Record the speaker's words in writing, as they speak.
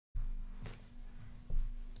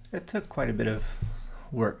It took quite a bit of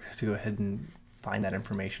work to go ahead and find that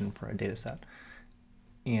information for a data set,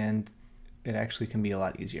 and it actually can be a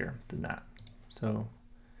lot easier than that. So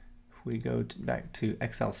if we go back to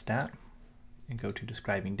XLSTAT and go to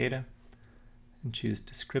describing data and choose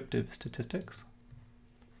descriptive statistics,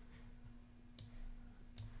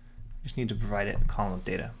 you just need to provide it a column of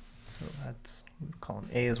data. So that's column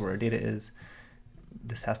A is where our data is.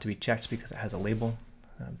 This has to be checked because it has a label,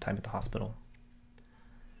 time at the hospital,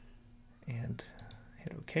 and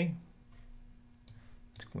hit OK.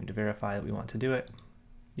 It's going to verify that we want to do it.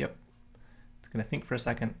 Yep. It's going to think for a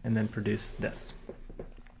second and then produce this.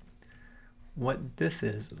 What this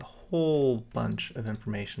is a whole bunch of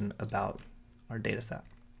information about our data set.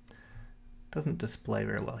 It doesn't display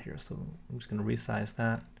very well here, so I'm just going to resize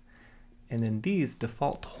that. And then these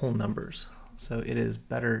default to whole numbers. So it is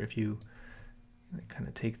better if you kind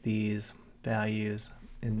of take these values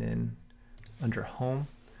and then under home,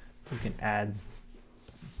 you can add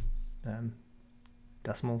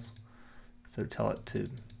decimals. So tell it to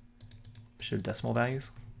show decimal values.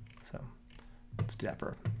 So let's do that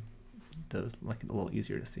for those, like a little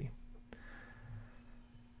easier to see.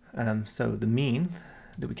 So the mean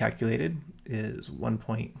that we calculated is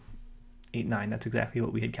 1.89. That's exactly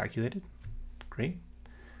what we had calculated. Great.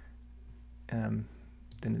 Then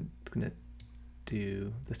it's going to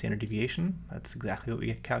do the standard deviation. That's exactly what we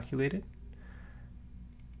had calculated.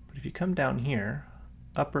 But if you come down here,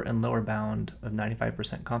 upper and lower bound of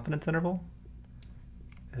 95% confidence interval,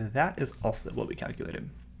 that is also what we calculated.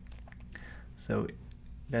 So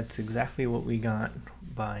that's exactly what we got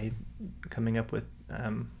by coming up with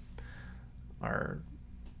our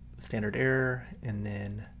standard error and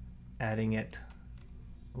then adding it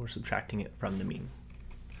or subtracting it from the mean.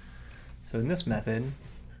 So in this method,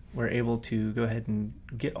 we're able to go ahead and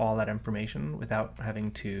get all that information without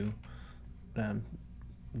having to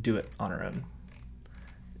do it on our own.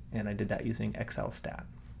 And I did that using XLSTAT.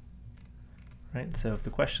 Right, so if the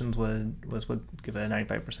questions was what give a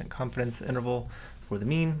 95% confidence interval for the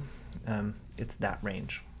mean, it's that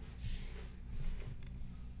range.